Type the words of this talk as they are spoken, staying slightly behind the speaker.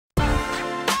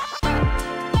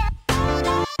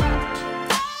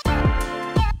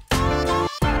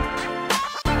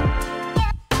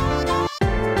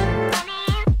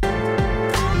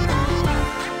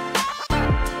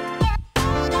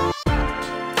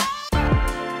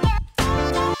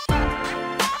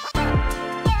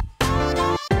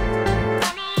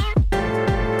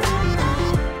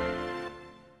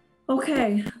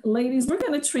Okay, ladies, we're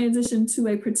going to transition to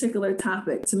a particular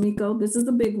topic. Temiko, this is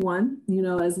a big one. You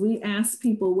know, as we ask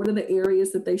people, what are the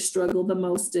areas that they struggle the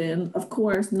most in? Of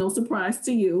course, no surprise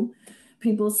to you.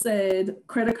 People said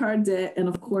credit card debt and,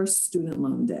 of course, student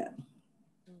loan debt.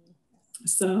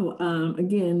 So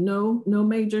again, no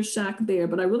major shock there,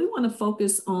 but I really want to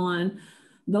focus on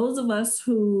those of us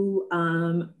who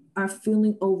are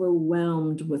feeling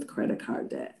overwhelmed with credit card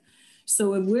debt.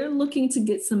 So if we're looking to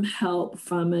get some help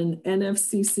from an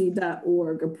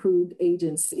nfcc.org approved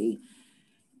agency,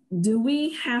 do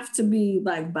we have to be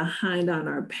like behind on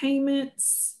our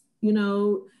payments? You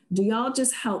know, do y'all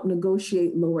just help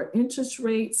negotiate lower interest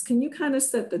rates? Can you kind of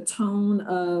set the tone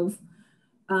of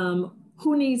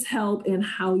who needs help and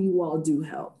how you all do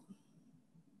help?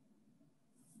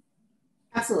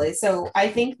 Absolutely. So I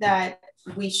think that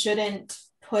we shouldn't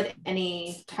put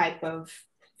any type of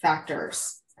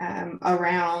factors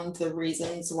around the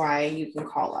reasons why you can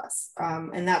call us.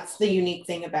 And that's the unique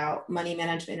thing about Money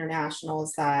Management International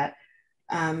is that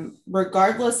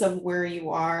regardless of where you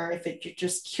are, if you're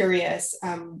just curious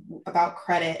about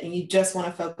credit and you just want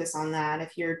to focus on that,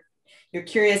 if you're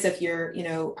curious if you're,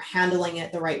 handling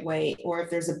it the right way, or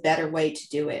if there's a better way to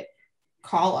do it,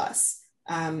 call us.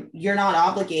 You're not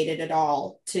obligated at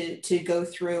all to go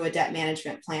through a debt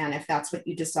management plan if that's what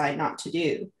you decide not to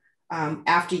do.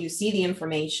 After you see the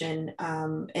information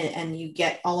and you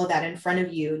get all of that in front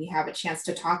of you and you have a chance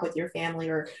to talk with your family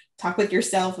or talk with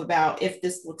yourself about if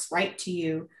this looks right to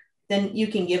you, then you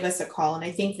can give us a call. And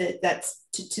I think that that's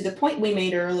to the point we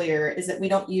made earlier is that we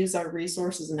don't use our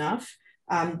resources enough.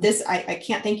 I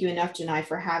can't thank you enough, Janai,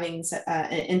 for having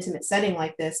an intimate setting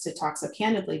like this to talk so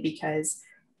candidly, because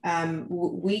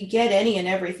we get any and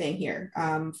everything here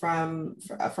from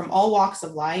all walks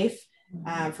of life,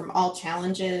 from all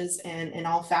challenges and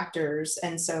all factors.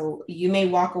 And so you may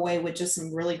walk away with just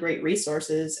some really great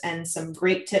resources and some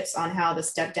great tips on how to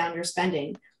step down your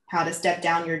spending, how to step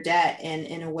down your debt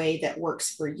in a way that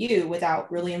works for you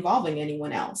without really involving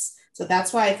anyone else. So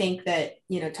that's why I think that,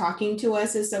 talking to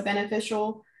us is so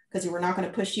beneficial, because we're not going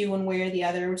to push you one way or the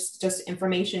other. It's just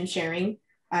information sharing.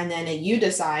 And then you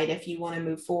decide if you want to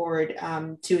move forward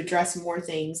to address more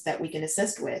things that we can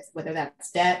assist with, whether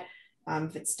that's debt,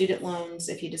 if it's student loans,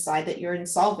 if you decide that you're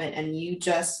insolvent and you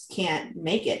just can't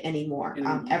make it anymore.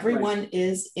 Everyone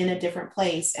is in a different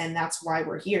place. And that's why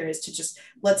we're here, is to just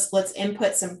let's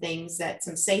input some things,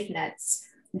 some safe nets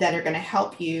that are going to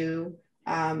help you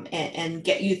and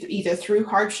get you either through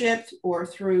hardship or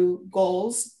through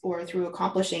goals or through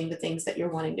accomplishing the things that you're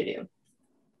wanting to do.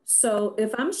 So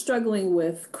if I'm struggling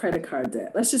with credit card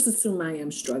debt, let's just assume I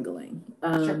am struggling.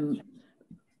 Sure.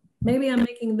 Maybe I'm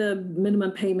making the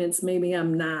minimum payments, maybe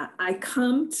I'm not. I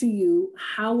come to you,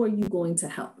 how are you going to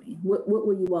help me? What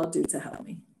will you all do to help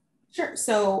me? Sure.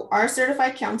 So our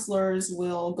certified counselors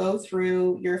will go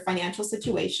through your financial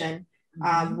situation.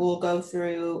 We'll go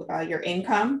through your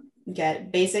income,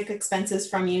 get basic expenses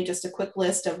from you, just a quick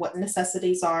list of what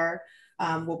necessities are.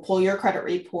 We'll pull your credit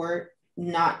report.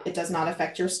 It does not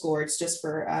affect your score. It's just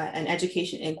for an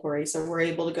education inquiry. So we're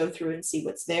able to go through and see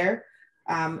what's there.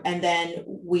 And then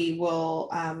we will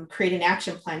create an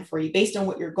action plan for you based on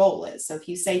what your goal is. So if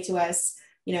you say to us,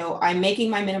 I'm making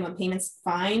my minimum payments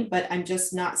fine, but I'm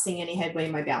just not seeing any headway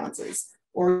in my balances.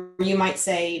 Or you might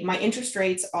say, my interest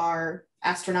rates are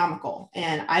astronomical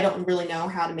and I don't really know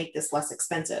how to make this less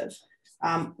expensive.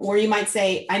 Or you might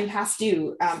say, I'm past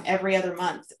due every other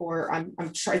month, or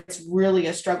it's really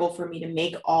a struggle for me to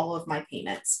make all of my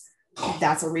payments.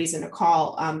 That's a reason to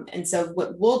call. And so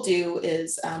what we'll do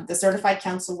is the certified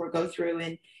counselor will go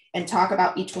through and talk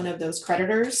about each one of those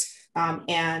creditors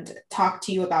and talk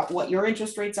to you about what your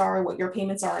interest rates are, what your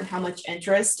payments are, and how much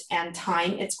interest and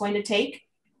time it's going to take.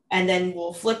 And then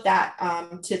we'll flip that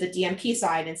to the DMP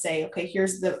side and say, okay,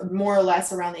 here's the more or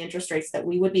less around the interest rates that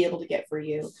we would be able to get for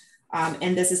you.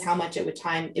 And this is how much it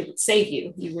would save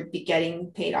you. You would be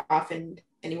getting paid off in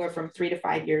anywhere from 3 to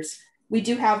 5 years. We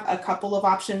do have a couple of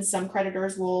options. Some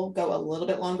creditors will go a little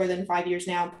bit longer than 5 years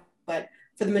now, but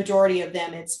for the majority of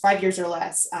them, it's 5 years or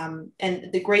less. And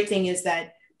the great thing is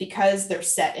that because they're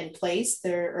set in place,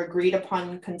 they're agreed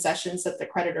upon concessions that the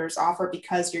creditors offer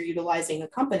because you're utilizing a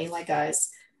company like us,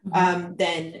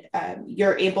 then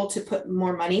you're able to put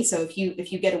more money. So if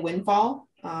you get a windfall,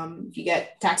 if you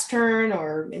get tax return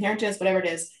or inheritance, whatever it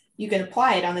is, you can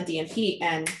apply it on the DMP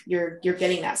and you're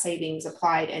getting that savings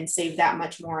applied and save that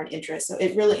much more on interest. So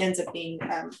it really ends up being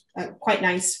quite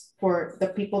nice for the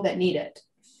people that need it.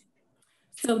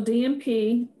 So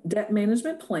DMP, debt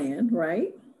management plan,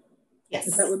 right? Yes.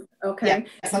 Is that okay.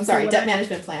 Yes, I'm sorry, debt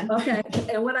management plan. Okay.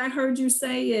 And what I heard you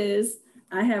say is,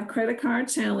 I have credit card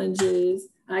challenges.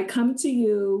 I come to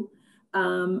you.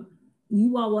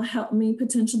 You all will help me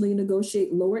potentially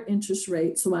negotiate lower interest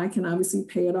rates so I can obviously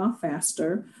pay it off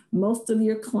faster. Most of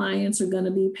your clients are going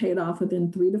to be paid off within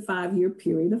 3 to 5 year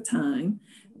period of time.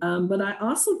 But I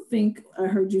also think I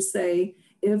heard you say,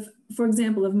 if, for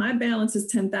example, if my balance is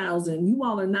 10,000, you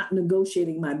all are not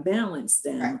negotiating my balance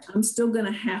down. Correct. I'm still going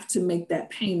to have to make that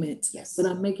payment, Yes. but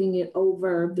I'm making it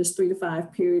over this 3 to 5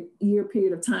 year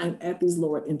period of time at these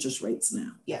lower interest rates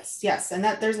now. Yes, yes. And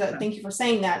that thank you for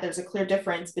saying that. There's a clear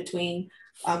difference between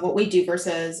what we do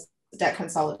versus debt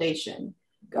consolidation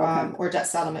or debt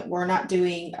settlement. We're not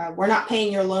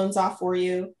paying your loans off for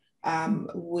you.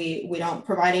 We don't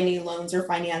provide any loans or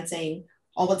financing.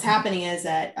 All what's happening is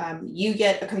that you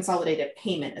get a consolidated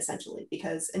payment essentially,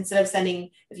 because instead of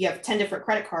if you have 10 different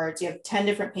credit cards, you have 10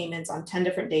 different payments on 10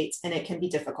 different dates, and it can be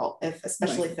difficult,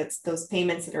 especially if it's those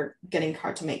payments that are getting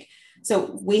hard to make.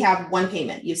 So we have one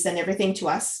payment. You send everything to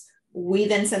us. We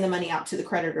then send the money out to the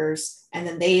creditors, and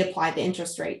then they apply the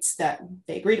interest rates that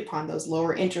they agreed upon, those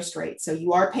lower interest rates. So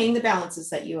you are paying the balances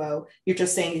that you owe. You're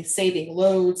just saving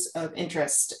loads of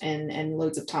interest and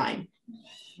loads of time.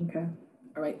 Okay.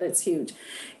 All right, that's huge.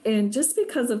 And just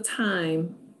because of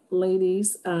time,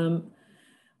 ladies, I'm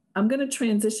going to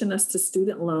transition us to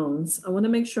student loans. I want to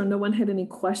make sure no one had any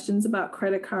questions about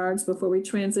credit cards before we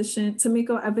transition.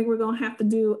 Temiko, I think we're going to have to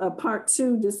do a part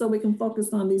 2 just so we can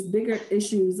focus on these bigger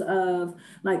issues of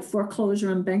like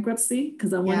foreclosure and bankruptcy,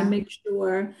 because I want to make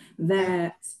sure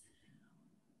that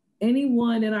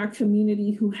anyone in our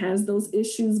community who has those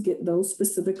issues get those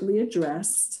specifically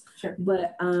addressed. Sure.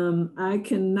 But I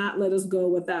cannot let us go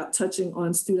without touching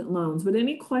on student loans. But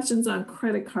any questions on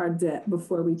credit card debt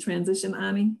before we transition,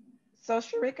 Ani? So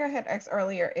Sharika had asked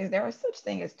earlier, is there a such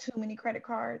thing as too many credit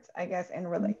cards, I guess, and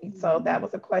related? So that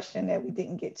was a question that we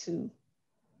didn't get to.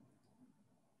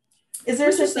 Is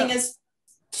there such thing as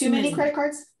too many credit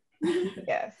cards?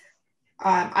 Yes.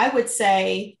 I would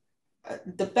say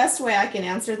the best way I can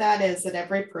answer that is that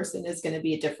every person is going to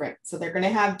be different. So they're going to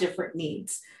have different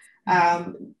needs.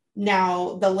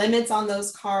 Now, the limits on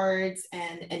those cards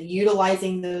and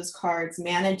utilizing those cards,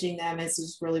 managing them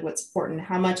is really what's important.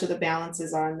 How much of the balance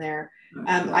is on there?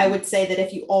 I would say that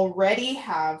if you already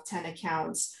have 10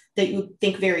 accounts, that you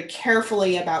think very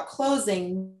carefully about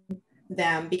closing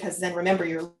them, because then remember,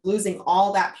 you're losing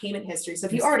all that payment history. So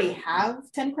if you already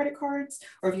have 10 credit cards,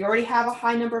 or if you already have a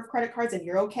high number of credit cards and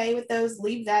you're okay with those,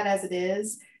 leave that as it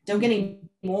is. Don't get any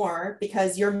more,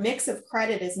 because your mix of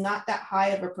credit is not that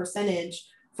high of a percentage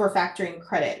for factoring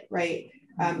credit, right?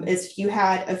 If you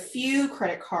had a few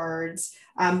credit cards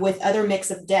with other mix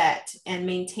of debt and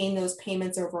maintain those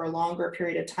payments over a longer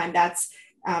period of time, that's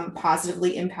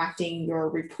positively impacting your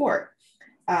report.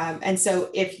 And so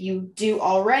if you do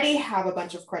already have a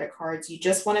bunch of credit cards, you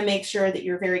just want to make sure that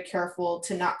you're very careful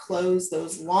to not close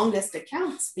those longest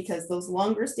accounts, because those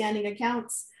longer standing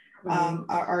accounts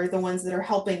are the ones that are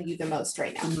helping you the most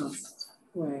right now.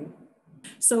 Right.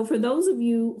 So for those of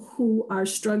you who are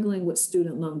struggling with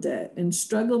student loan debt, and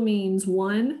struggle means,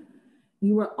 one,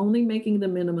 you are only making the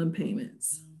minimum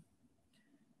payments.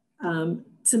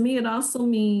 To me, it also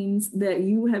means that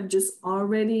you have just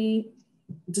already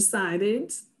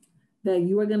decided that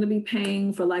you are going to be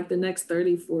paying for like the next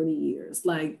 30, 40 years.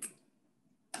 Like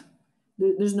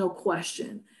there's no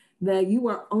question that you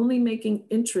are only making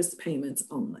interest payments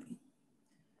only,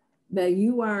 that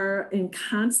you are in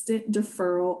constant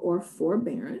deferral or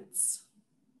forbearance.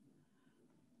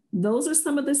 Those are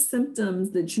some of the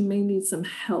symptoms that you may need some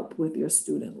help with your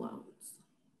student loans.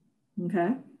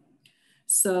 Okay.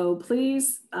 So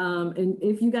please, and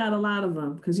if you got a lot of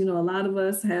them, because, you know, a lot of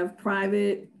us have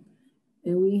private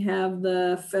and we have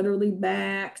the federally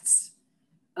backed.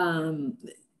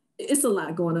 It's a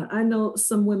lot going on. I know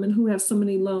some women who have so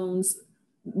many loans,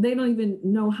 they don't even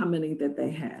know how many that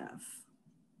they have.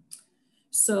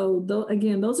 So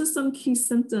again, those are some key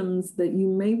symptoms that you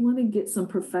may want to get some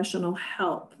professional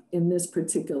help in this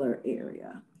particular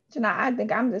area. Janai, I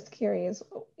think I'm just curious,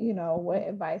 you know, what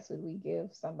advice would we give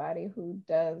somebody who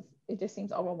does, it just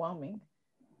seems overwhelming.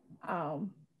 I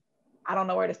don't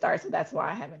know where to start, so that's why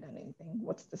I haven't done anything.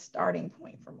 What's the starting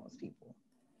point for most people?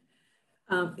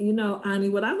 You know, Ani,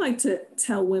 what I like to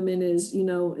tell women is, you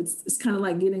know, it's kind of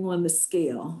like getting on the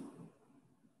scale.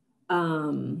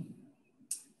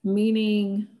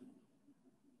 Meaning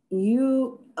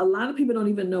a lot of people don't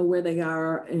even know where they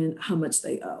are and how much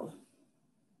they owe.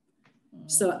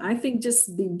 So I think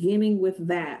just beginning with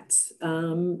that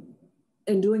and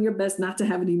doing your best not to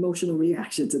have an emotional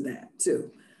reaction to that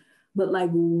too. But like,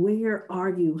 where are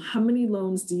you? How many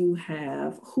loans do you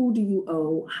have? Who do you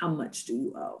owe? How much do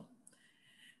you owe?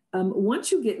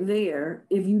 Once you get there,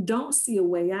 if you don't see a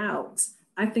way out,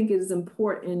 I think it is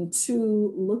important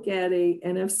to look at a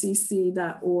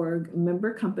nfcc.org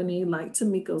member company like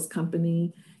Temiko's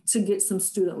company to get some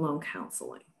student loan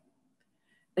counseling.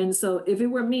 And so if it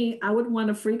were me, I would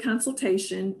want a free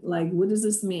consultation. Like, what does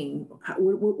this mean?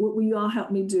 What will you all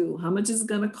help me do? How much is it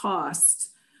going to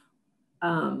cost?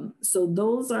 So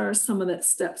those are some of the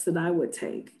steps that I would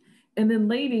take. And then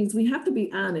ladies, we have to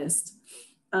be honest.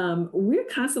 We're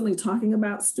constantly talking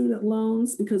about student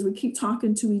loans because we keep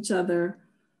talking to each other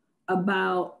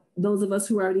about those of us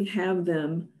who already have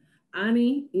them.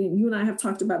 Ani, you and I have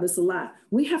talked about this a lot.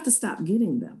 We have to stop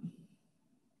getting them.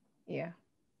 Yeah.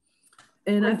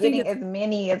 And we're I think getting as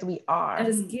many as we are.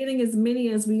 Getting as many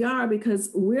as we are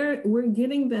because we're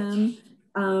getting them.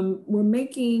 We're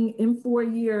making in 4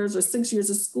 years or 6 years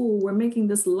of school, we're making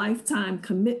this lifetime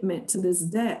commitment to this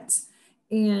debt.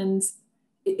 And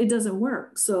it doesn't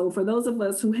work. So for those of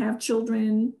us who have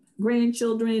children,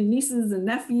 grandchildren, nieces and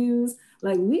nephews,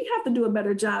 like we have to do a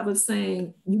better job of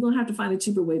saying, you're gonna have to find a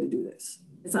cheaper way to do this.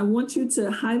 So I want you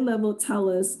to high level tell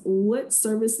us what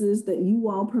services that you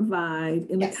all provide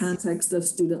in the context of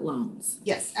student loans.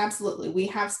 Yes, absolutely. We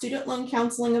have student loan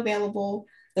counseling available.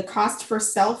 The cost for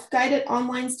self-guided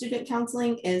online student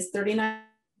counseling is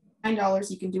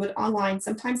 $39. You can do it online.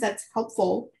 Sometimes that's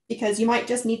helpful because you might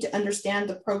just need to understand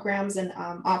the programs and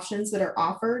options that are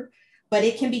offered, but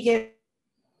it can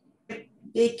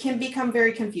become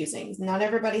very confusing. Not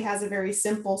everybody has a very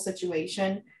simple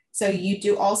situation. So you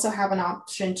do also have an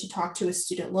option to talk to a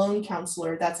student loan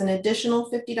counselor. That's an additional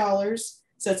 $50.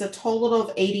 So it's a total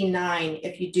of $89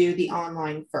 if you do the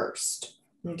online first.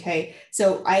 Okay,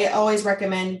 so I always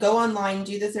recommend go online,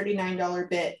 do the $39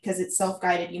 bit because it's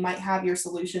self-guided. You might have your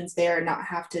solutions there and not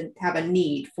have to have a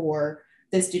need for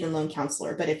the student loan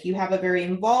counselor. But if you have a very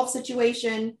involved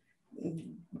situation,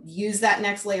 use that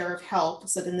next layer of help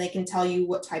so then they can tell you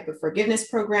what type of forgiveness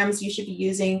programs you should be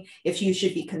using, if you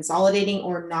should be consolidating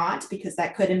or not, because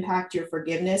that could impact your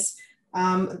forgiveness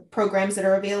programs that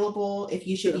are available, if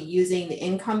you should be using the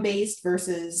income-based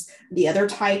versus the other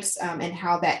types and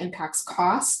how that impacts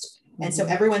cost. And so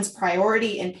everyone's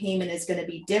priority and payment is going to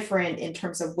be different in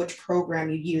terms of which program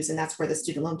you use. And that's where the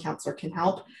student loan counselor can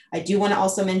help. I do want to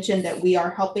also mention that we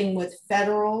are helping with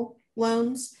federal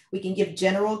loans. We can give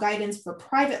general guidance for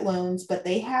private loans, but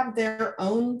they have their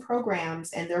own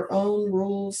programs and their own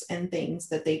rules and things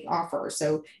that they offer.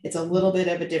 So it's a little bit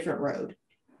of a different road.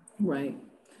 Right.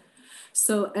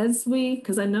 So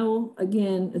because I know,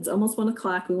 again, it's almost 1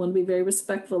 o'clock, we want to be very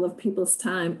respectful of people's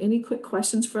time. Any quick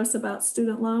questions for us about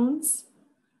student loans?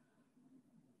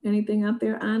 Anything out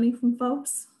there, Ani, from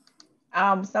folks?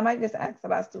 Somebody just asked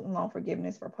about student loan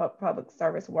forgiveness for public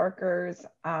service workers.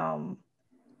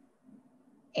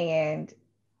 And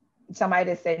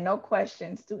somebody just said, no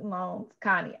questions, student loans.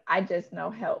 Connie, I just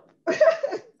know help.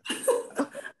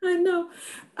 I know.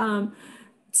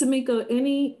 Temiko,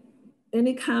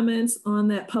 any comments on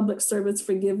that public service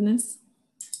forgiveness?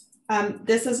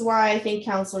 This is why I think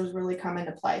counselors really come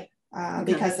into play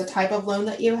because the type of loan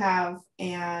that you have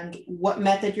and what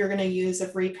method you're going to use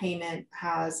of repayment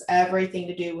has everything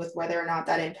to do with whether or not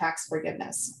that impacts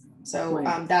forgiveness. So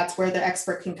that's where the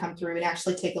expert can come through and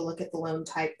actually take a look at the loan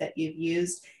type that you've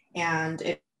used. And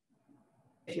if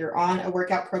you're on a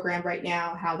workout program right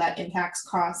now, how that impacts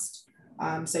cost.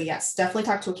 So yes, definitely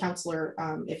talk to a counselor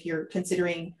if you're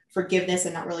considering forgiveness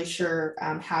and not really sure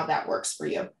how that works for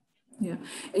you. Yeah,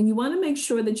 and you want to make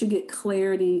sure that you get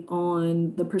clarity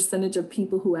on the percentage of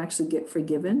people who actually get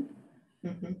forgiven,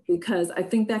 because I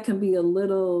think that can be a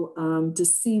little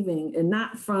deceiving, and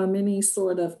not from any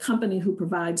sort of company who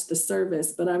provides the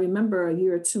service. But I remember a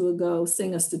year or two ago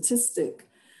seeing a statistic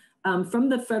from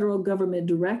the federal government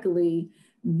directly,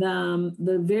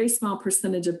 the very small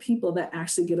percentage of people that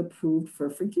actually get approved for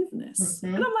forgiveness.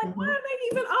 And I'm like, why are they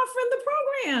even offering the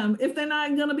program if they're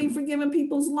not going to be forgiving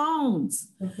people's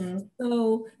loans?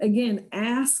 So again,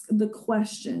 ask the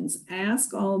questions,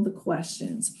 ask all the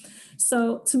questions.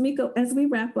 So Temiko, as we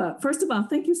wrap up, first of all,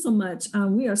 thank you so much.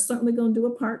 We are certainly going to do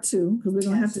a part 2 because we're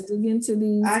going to have to dig into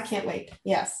these. I can't wait.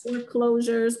 Yes.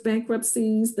 Foreclosures,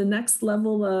 bankruptcies, the next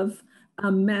level of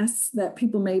a mess that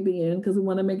people may be in, because we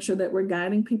want to make sure that we're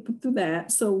guiding people through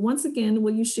that. So once again,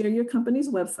 will you share your company's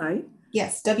website?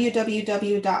 Yes,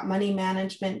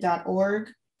 www.moneymanagement.org.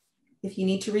 If you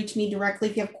need to reach me directly,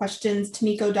 if you have questions,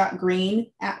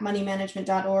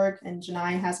 Temiko.green@moneymanagement.org. And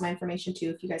Janai has my information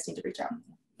too, if you guys need to reach out.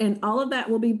 And all of that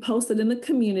will be posted in the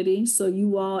community, so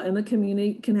you all in the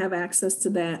community can have access to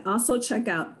that. Also check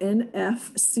out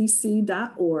nfcc.org,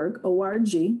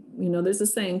 O-R-G. You know, there's a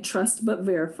saying, trust but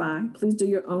verify. Please do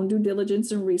your own due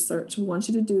diligence and research. We want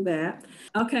you to do that.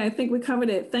 Okay, I think we covered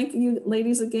it. Thank you,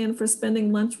 ladies, again for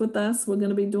spending lunch with us. We're going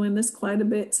to be doing this quite a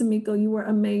bit. Temiko, you were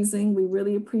amazing. We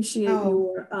really appreciate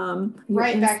your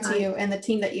right insight. back to you, and the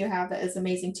team that you have that is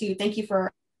amazing too. Thank you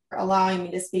for allowing me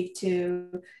to speak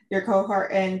to your cohort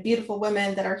and beautiful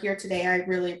women that are here today. I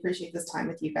really appreciate this time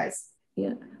with you guys.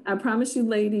 Yeah, I promise you,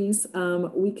 ladies,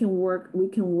 we can work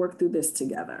through this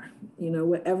together. You know,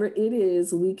 whatever it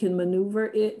is, we can maneuver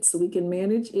it, so we can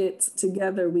manage it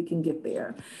together. We can get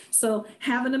there. So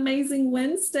have an amazing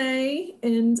Wednesday,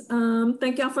 and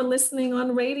thank y'all for listening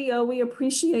on radio. We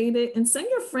appreciate it, and send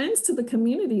your friends to the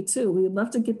community too. We'd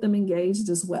love to get them engaged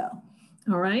as well.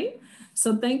 All right.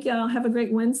 So thank y'all. Have a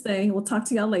great Wednesday. We'll talk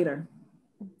to y'all later.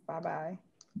 Bye-bye.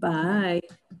 Bye.